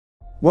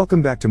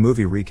Welcome back to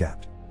Movie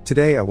Recapped.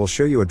 Today I will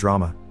show you a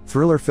drama,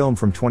 thriller film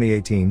from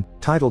 2018,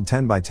 titled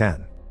 10 by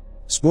 10.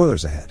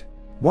 Spoilers ahead.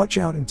 Watch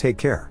out and take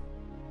care.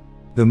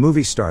 The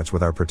movie starts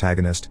with our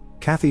protagonist,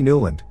 Kathy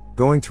Newland,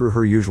 going through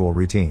her usual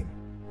routine.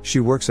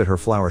 She works at her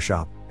flower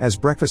shop, has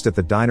breakfast at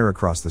the diner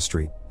across the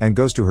street, and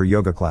goes to her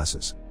yoga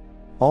classes.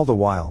 All the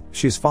while,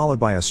 she's followed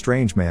by a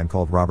strange man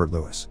called Robert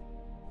Lewis.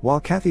 While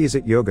Kathy is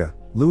at yoga,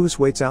 Lewis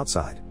waits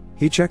outside.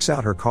 He checks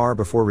out her car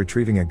before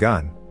retrieving a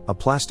gun, a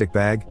plastic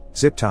bag,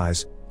 zip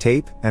ties,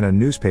 tape, and a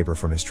newspaper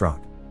from his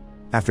trunk.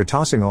 After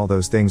tossing all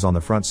those things on the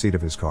front seat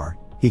of his car,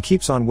 he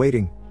keeps on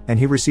waiting, and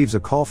he receives a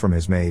call from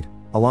his maid,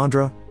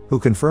 Alondra, who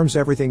confirms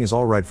everything is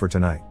alright for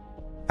tonight.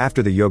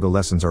 After the yoga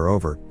lessons are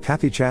over,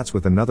 Kathy chats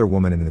with another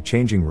woman in the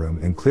changing room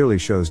and clearly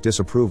shows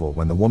disapproval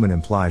when the woman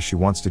implies she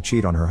wants to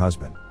cheat on her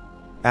husband.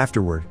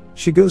 Afterward,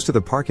 she goes to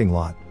the parking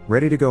lot,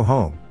 ready to go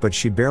home, but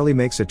she barely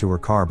makes it to her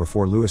car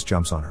before Lewis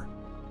jumps on her.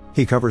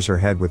 He covers her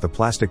head with a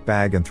plastic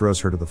bag and throws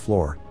her to the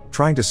floor,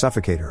 trying to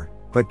suffocate her,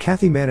 but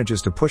Kathy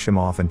manages to push him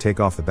off and take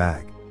off the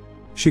bag.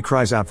 She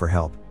cries out for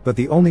help, but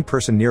the only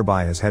person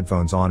nearby has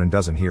headphones on and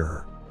doesn't hear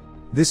her.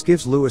 This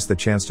gives Lewis the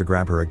chance to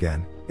grab her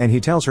again, and he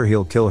tells her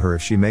he'll kill her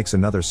if she makes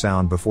another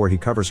sound before he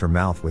covers her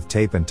mouth with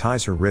tape and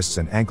ties her wrists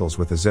and ankles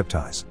with the zip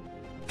ties.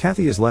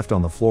 Kathy is left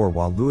on the floor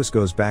while Lewis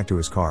goes back to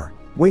his car,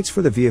 waits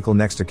for the vehicle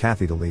next to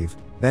Kathy to leave,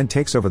 then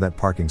takes over that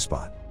parking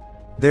spot.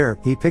 There,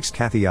 he picks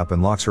Kathy up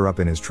and locks her up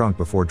in his trunk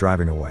before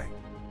driving away.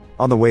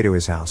 On the way to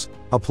his house,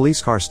 a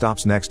police car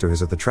stops next to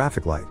his at the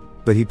traffic light,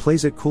 but he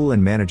plays it cool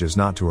and manages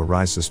not to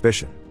arouse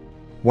suspicion.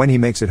 When he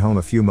makes it home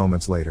a few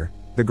moments later,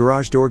 the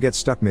garage door gets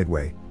stuck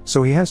midway,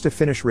 so he has to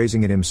finish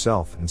raising it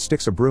himself and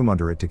sticks a broom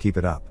under it to keep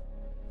it up.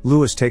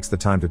 Lewis takes the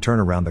time to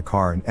turn around the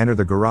car and enter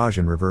the garage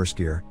in reverse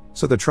gear,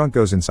 so the trunk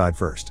goes inside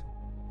first.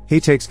 He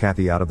takes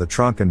Kathy out of the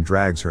trunk and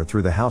drags her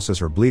through the house as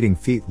her bleeding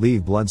feet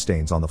leave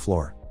bloodstains on the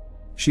floor.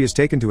 She is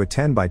taken to a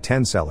 10 by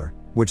 10 cellar,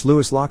 which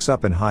Lewis locks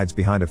up and hides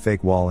behind a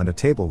fake wall and a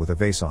table with a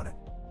vase on it.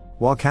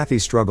 While Kathy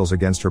struggles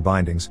against her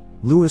bindings,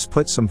 Lewis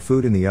puts some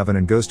food in the oven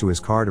and goes to his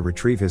car to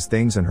retrieve his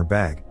things and her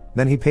bag,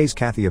 then he pays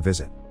Kathy a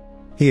visit.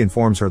 He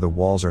informs her the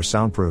walls are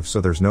soundproof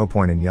so there's no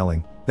point in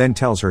yelling, then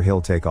tells her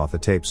he'll take off the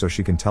tape so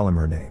she can tell him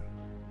her name.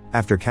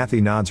 After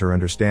Kathy nods her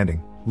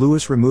understanding,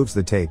 Lewis removes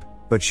the tape,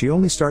 but she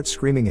only starts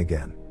screaming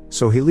again,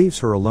 so he leaves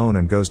her alone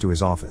and goes to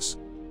his office.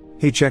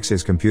 He checks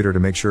his computer to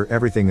make sure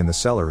everything in the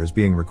cellar is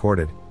being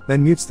recorded,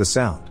 then mutes the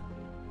sound.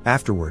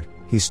 Afterward,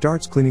 he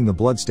starts cleaning the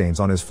bloodstains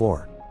on his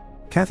floor.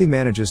 Kathy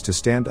manages to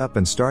stand up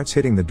and starts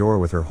hitting the door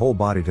with her whole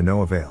body to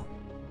no avail.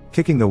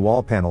 Kicking the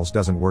wall panels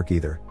doesn't work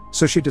either,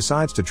 so she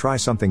decides to try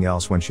something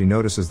else when she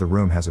notices the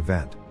room has a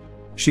vent.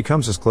 She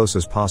comes as close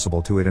as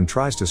possible to it and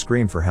tries to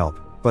scream for help,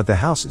 but the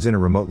house is in a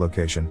remote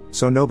location,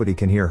 so nobody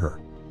can hear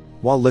her.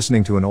 While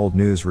listening to an old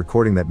news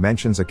recording that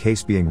mentions a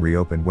case being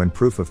reopened when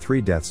proof of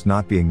 3 deaths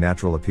not being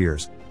natural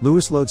appears,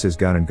 Lewis loads his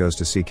gun and goes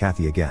to see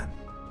Kathy again.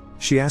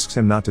 She asks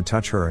him not to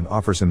touch her and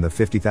offers him the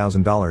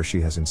 $50,000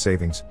 she has in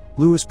savings.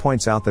 Lewis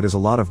points out that is a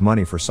lot of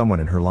money for someone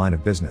in her line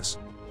of business.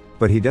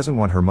 But he doesn't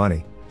want her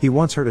money, he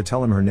wants her to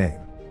tell him her name.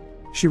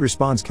 She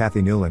responds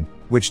Kathy Newland,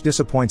 which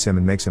disappoints him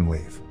and makes him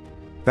leave.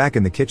 Back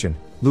in the kitchen,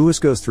 Lewis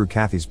goes through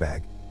Kathy's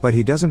bag, but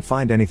he doesn't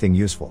find anything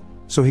useful,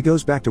 so he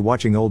goes back to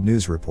watching old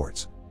news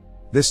reports.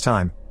 This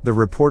time, the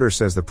reporter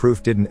says the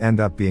proof didn't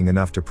end up being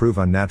enough to prove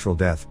unnatural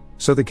death,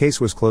 so the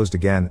case was closed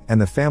again and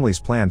the families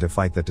plan to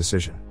fight that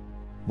decision.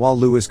 While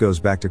Lewis goes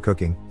back to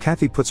cooking,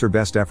 Kathy puts her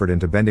best effort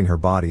into bending her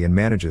body and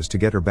manages to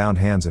get her bound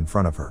hands in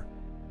front of her.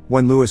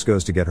 When Lewis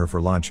goes to get her for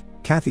lunch,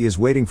 Kathy is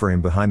waiting for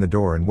him behind the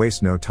door and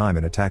wastes no time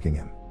in attacking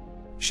him.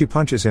 She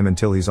punches him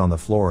until he's on the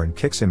floor and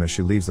kicks him as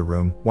she leaves the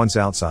room. Once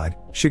outside,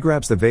 she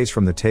grabs the vase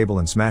from the table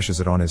and smashes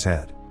it on his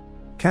head.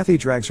 Kathy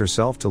drags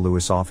herself to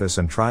Lewis' office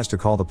and tries to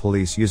call the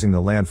police using the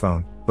land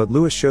phone, but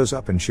Lewis shows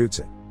up and shoots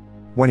it.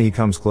 When he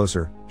comes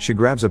closer, she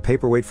grabs a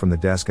paperweight from the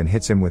desk and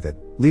hits him with it,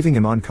 leaving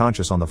him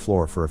unconscious on the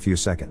floor for a few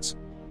seconds.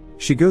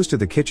 She goes to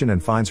the kitchen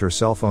and finds her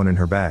cell phone in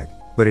her bag,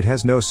 but it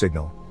has no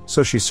signal,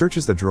 so she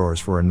searches the drawers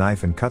for a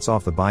knife and cuts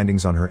off the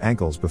bindings on her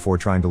ankles before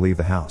trying to leave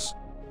the house.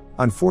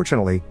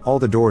 Unfortunately, all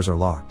the doors are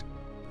locked.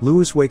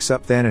 Lewis wakes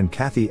up then and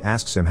Kathy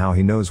asks him how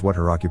he knows what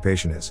her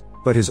occupation is,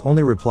 but his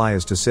only reply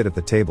is to sit at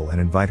the table and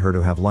invite her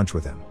to have lunch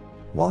with him.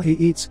 While he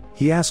eats,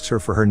 he asks her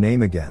for her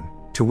name again,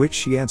 to which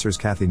she answers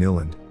Kathy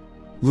Newland.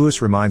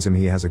 Lewis reminds him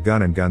he has a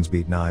gun and guns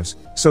beat knives,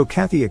 so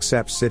Kathy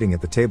accepts sitting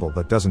at the table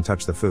but doesn't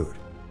touch the food.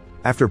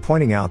 After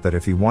pointing out that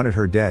if he wanted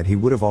her dead he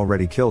would have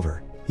already killed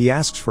her, he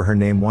asks for her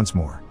name once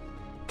more.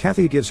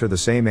 Kathy gives her the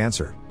same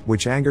answer,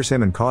 which angers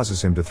him and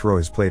causes him to throw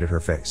his plate at her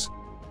face.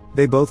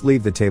 They both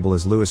leave the table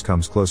as Lewis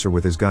comes closer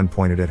with his gun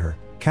pointed at her.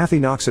 Kathy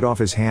knocks it off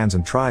his hands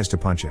and tries to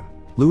punch him.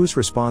 Lewis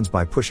responds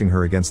by pushing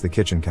her against the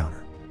kitchen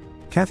counter.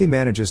 Kathy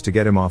manages to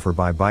get him off her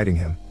by biting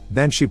him,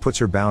 then she puts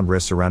her bound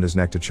wrists around his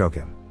neck to choke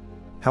him.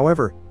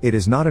 However, it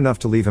is not enough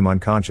to leave him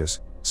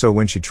unconscious, so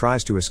when she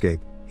tries to escape,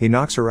 he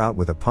knocks her out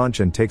with a punch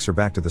and takes her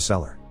back to the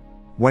cellar.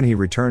 When he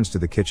returns to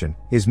the kitchen,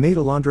 his maid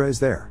Alondra is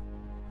there.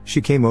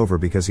 She came over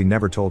because he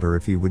never told her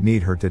if he would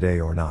need her today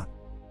or not.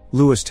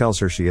 Lewis tells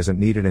her she isn't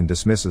needed and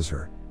dismisses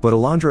her, but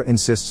Alondra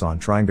insists on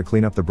trying to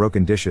clean up the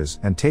broken dishes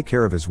and take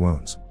care of his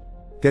wounds.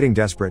 Getting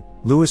desperate,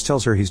 Lewis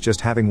tells her he's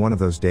just having one of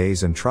those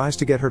days and tries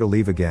to get her to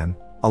leave again.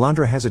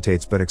 Alondra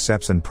hesitates but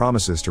accepts and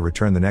promises to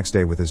return the next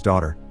day with his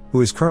daughter,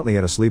 who is currently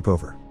at a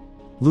sleepover.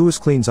 Lewis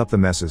cleans up the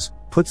messes,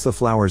 puts the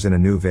flowers in a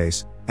new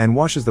vase, and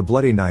washes the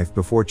bloody knife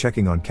before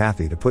checking on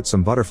Kathy to put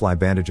some butterfly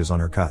bandages on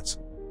her cuts.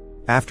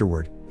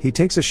 Afterward, he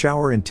takes a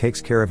shower and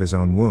takes care of his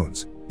own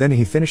wounds. Then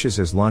he finishes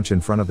his lunch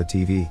in front of the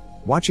TV,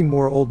 watching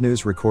more old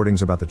news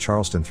recordings about the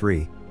Charleston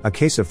 3, a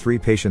case of 3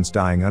 patients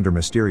dying under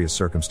mysterious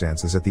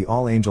circumstances at the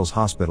All Angels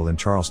Hospital in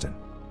Charleston.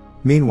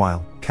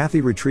 Meanwhile,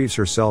 Kathy retrieves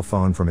her cell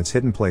phone from its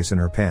hidden place in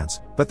her pants,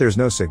 but there's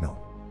no signal.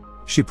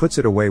 She puts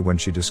it away when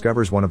she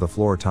discovers one of the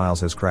floor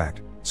tiles has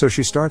cracked, so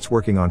she starts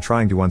working on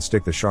trying to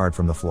unstick the shard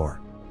from the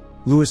floor.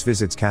 Lewis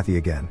visits Kathy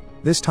again,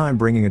 this time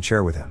bringing a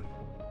chair with him.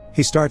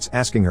 He starts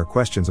asking her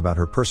questions about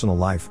her personal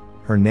life,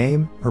 her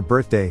name, her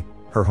birthday,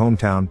 her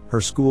hometown, her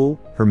school,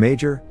 her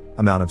major,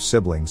 amount of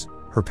siblings,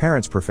 her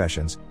parents'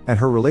 professions, and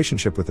her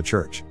relationship with the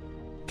church.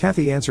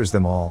 Kathy answers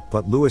them all,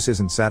 but Lewis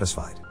isn't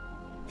satisfied.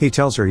 He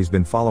tells her he's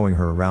been following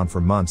her around for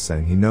months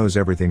and he knows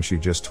everything she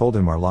just told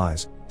him are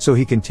lies, so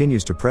he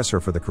continues to press her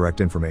for the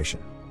correct information.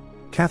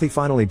 Kathy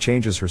finally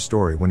changes her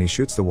story when he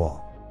shoots the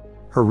wall.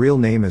 Her real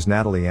name is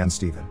Natalie Ann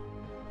Stephen.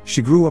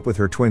 She grew up with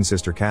her twin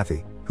sister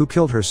Kathy, who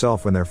killed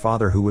herself when their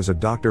father, who was a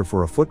doctor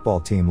for a football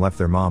team, left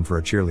their mom for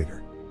a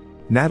cheerleader.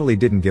 Natalie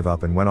didn't give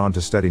up and went on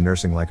to study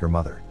nursing like her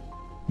mother.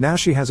 Now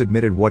she has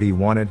admitted what he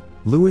wanted.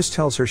 Lewis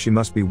tells her she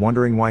must be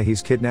wondering why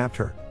he's kidnapped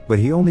her, but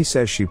he only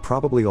says she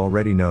probably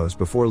already knows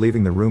before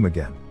leaving the room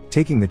again,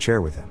 taking the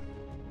chair with him.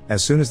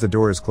 As soon as the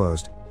door is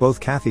closed, both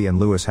Kathy and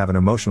Lewis have an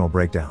emotional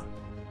breakdown.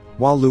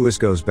 While Lewis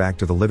goes back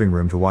to the living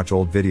room to watch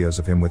old videos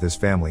of him with his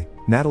family,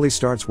 Natalie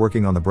starts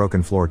working on the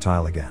broken floor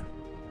tile again.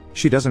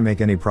 She doesn't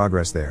make any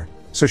progress there,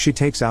 so she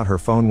takes out her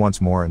phone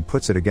once more and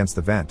puts it against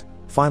the vent,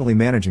 finally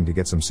managing to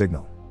get some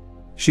signal.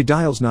 She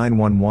dials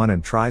 911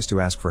 and tries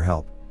to ask for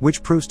help,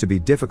 which proves to be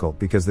difficult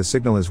because the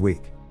signal is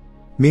weak.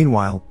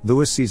 Meanwhile,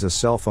 Lewis sees a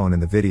cell phone in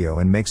the video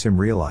and makes him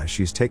realize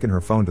she's taken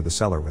her phone to the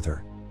cellar with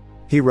her.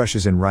 He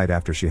rushes in right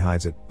after she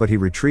hides it, but he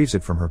retrieves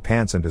it from her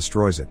pants and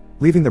destroys it,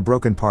 leaving the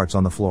broken parts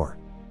on the floor.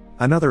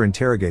 Another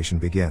interrogation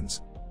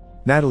begins.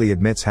 Natalie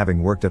admits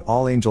having worked at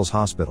All Angels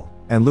Hospital,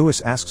 and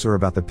Lewis asks her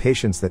about the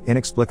patients that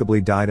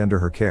inexplicably died under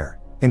her care,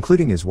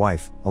 including his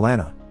wife,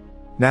 Alana.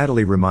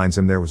 Natalie reminds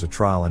him there was a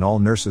trial and all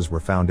nurses were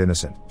found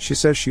innocent. She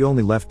says she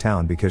only left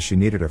town because she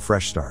needed a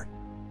fresh start.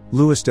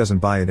 Lewis doesn't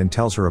buy it and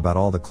tells her about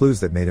all the clues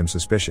that made him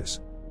suspicious.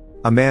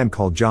 A man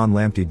called John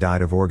Lamptey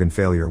died of organ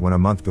failure when a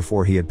month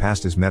before he had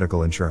passed his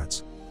medical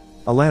insurance.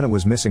 Alana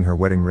was missing her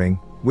wedding ring,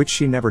 which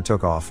she never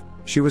took off.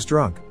 She was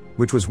drunk,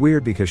 which was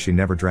weird because she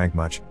never drank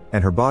much,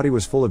 and her body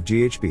was full of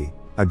GHB,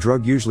 a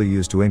drug usually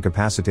used to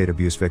incapacitate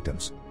abuse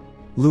victims.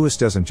 Lewis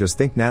doesn't just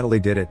think Natalie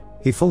did it,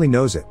 he fully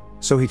knows it,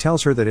 so he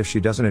tells her that if she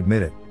doesn't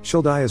admit it,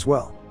 she'll die as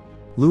well.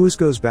 Lewis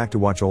goes back to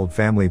watch old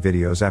family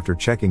videos after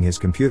checking his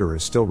computer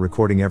is still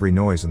recording every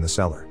noise in the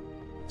cellar.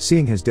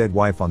 Seeing his dead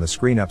wife on the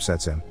screen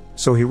upsets him,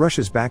 so he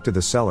rushes back to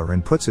the cellar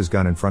and puts his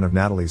gun in front of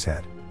Natalie's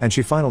head, and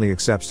she finally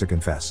accepts to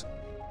confess.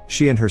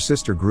 She and her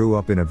sister grew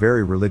up in a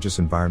very religious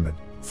environment,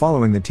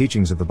 following the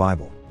teachings of the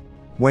Bible.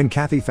 When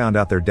Kathy found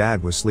out their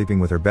dad was sleeping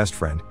with her best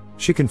friend,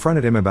 she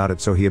confronted him about it,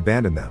 so he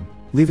abandoned them,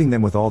 leaving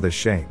them with all this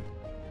shame.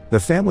 The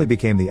family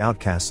became the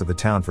outcasts of the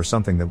town for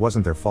something that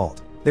wasn't their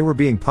fault. They were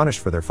being punished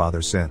for their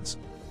father's sins.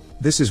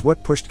 This is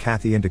what pushed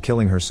Kathy into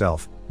killing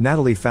herself.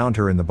 Natalie found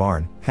her in the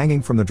barn,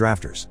 hanging from the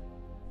drafters.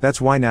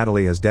 That's why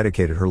Natalie has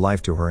dedicated her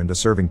life to her and to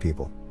serving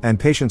people, and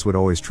patients would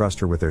always trust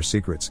her with their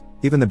secrets,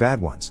 even the bad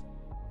ones.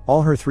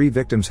 All her 3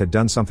 victims had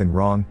done something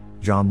wrong.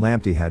 John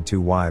Lamptey had 2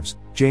 wives.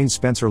 Jane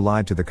Spencer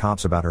lied to the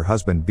cops about her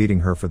husband beating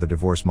her for the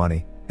divorce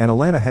money, and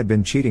Alana had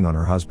been cheating on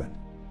her husband.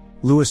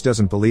 Lewis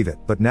doesn't believe it,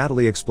 but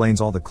Natalie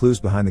explains all the clues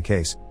behind the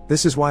case.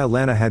 This is why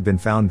Alana had been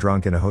found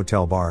drunk in a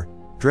hotel bar,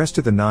 dressed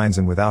to the nines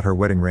and without her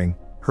wedding ring.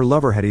 Her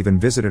lover had even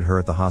visited her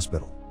at the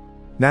hospital.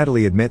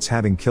 Natalie admits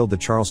having killed the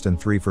Charleston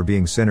 3 for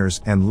being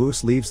sinners, and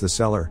Lewis leaves the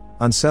cellar,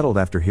 unsettled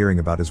after hearing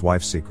about his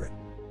wife's secret.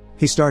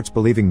 He starts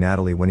believing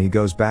Natalie when he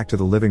goes back to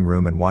the living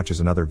room and watches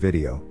another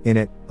video. In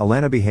it,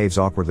 Alana behaves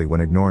awkwardly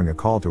when ignoring a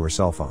call to her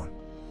cell phone.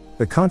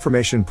 The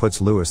confirmation puts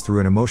Lewis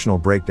through an emotional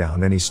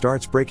breakdown and he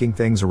starts breaking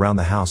things around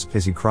the house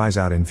as he cries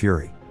out in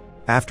fury.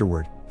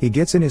 Afterward, he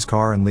gets in his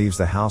car and leaves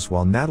the house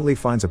while Natalie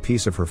finds a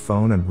piece of her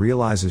phone and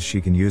realizes she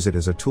can use it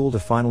as a tool to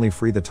finally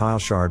free the tile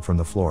shard from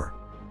the floor.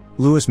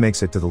 Lewis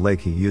makes it to the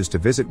lake he used to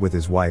visit with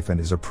his wife and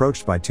is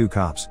approached by 2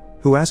 cops,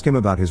 who ask him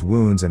about his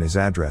wounds and his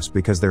address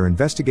because they're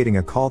investigating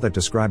a call that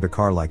described a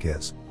car like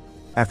his.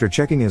 After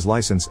checking his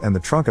license and the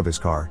trunk of his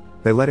car,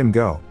 they let him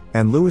go,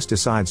 and Lewis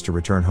decides to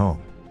return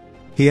home.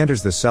 He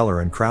enters the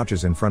cellar and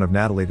crouches in front of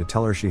Natalie to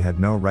tell her she had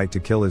no right to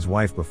kill his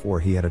wife before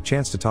he had a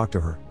chance to talk to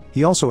her.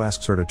 He also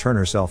asks her to turn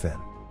herself in.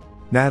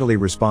 Natalie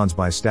responds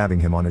by stabbing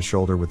him on his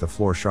shoulder with the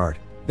floor shard.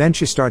 Then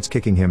she starts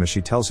kicking him as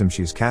she tells him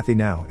she's Kathy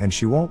now and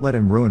she won't let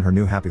him ruin her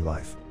new happy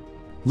life.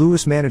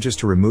 Lewis manages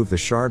to remove the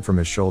shard from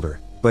his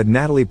shoulder, but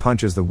Natalie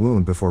punches the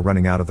wound before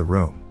running out of the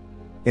room.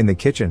 In the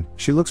kitchen,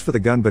 she looks for the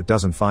gun but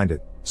doesn't find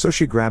it, so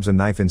she grabs a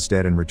knife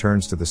instead and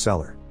returns to the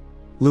cellar.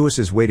 Lewis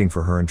is waiting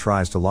for her and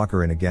tries to lock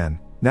her in again.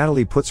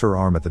 Natalie puts her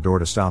arm at the door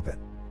to stop it.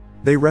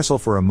 They wrestle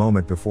for a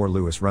moment before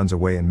Lewis runs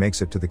away and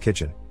makes it to the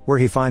kitchen, where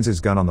he finds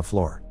his gun on the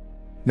floor.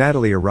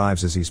 Natalie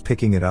arrives as he's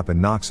picking it up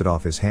and knocks it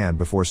off his hand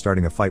before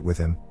starting a fight with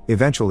him.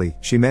 Eventually,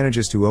 she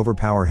manages to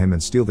overpower him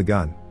and steal the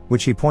gun,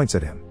 which he points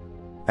at him.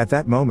 At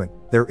that moment,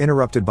 they're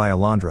interrupted by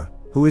Alondra,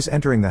 who is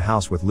entering the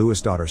house with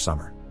Lewis' daughter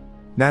Summer.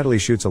 Natalie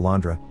shoots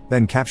Alondra,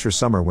 then captures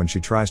Summer when she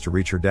tries to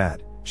reach her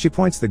dad. She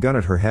points the gun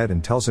at her head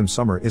and tells him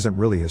Summer isn't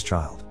really his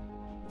child.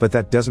 But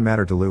that doesn't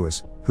matter to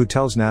Lewis, who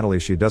tells Natalie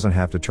she doesn't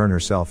have to turn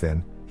herself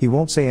in. He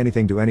won't say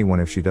anything to anyone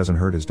if she doesn't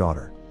hurt his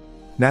daughter.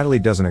 Natalie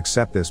doesn't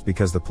accept this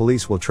because the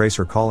police will trace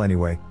her call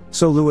anyway,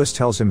 so Lewis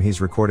tells him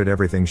he's recorded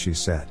everything she's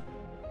said.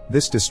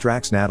 This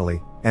distracts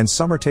Natalie, and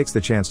Summer takes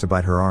the chance to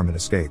bite her arm and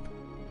escape.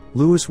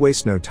 Lewis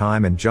wastes no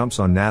time and jumps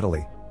on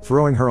Natalie,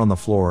 throwing her on the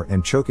floor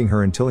and choking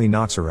her until he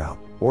knocks her out,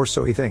 or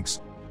so he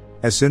thinks.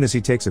 As soon as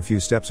he takes a few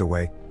steps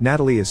away,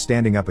 Natalie is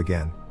standing up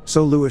again,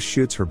 so Lewis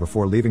shoots her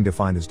before leaving to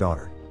find his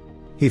daughter.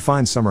 He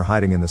finds Summer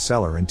hiding in the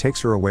cellar and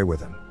takes her away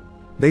with him.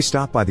 They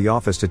stop by the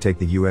office to take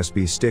the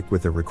USB stick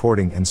with the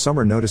recording and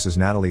Summer notices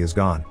Natalie is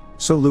gone,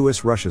 so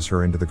Lewis rushes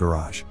her into the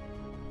garage.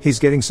 He's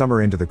getting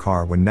Summer into the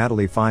car when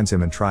Natalie finds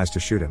him and tries to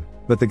shoot him,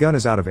 but the gun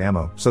is out of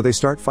ammo, so they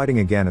start fighting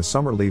again as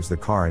Summer leaves the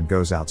car and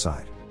goes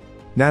outside.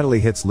 Natalie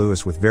hits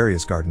Lewis with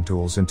various garden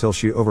tools until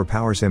she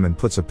overpowers him and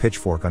puts a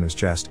pitchfork on his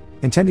chest,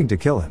 intending to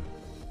kill him.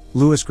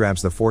 Lewis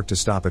grabs the fork to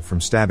stop it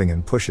from stabbing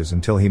and pushes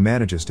until he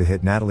manages to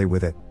hit Natalie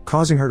with it,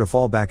 causing her to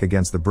fall back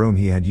against the broom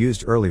he had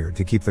used earlier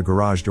to keep the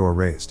garage door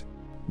raised.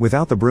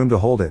 Without the broom to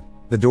hold it,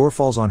 the door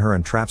falls on her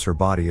and traps her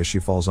body as she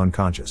falls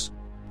unconscious.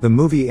 The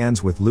movie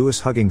ends with Lewis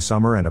hugging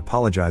Summer and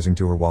apologizing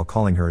to her while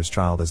calling her his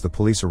child as the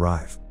police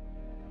arrive.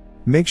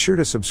 Make sure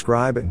to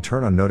subscribe and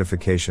turn on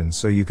notifications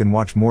so you can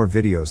watch more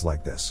videos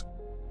like this.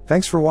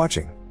 Thanks for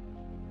watching.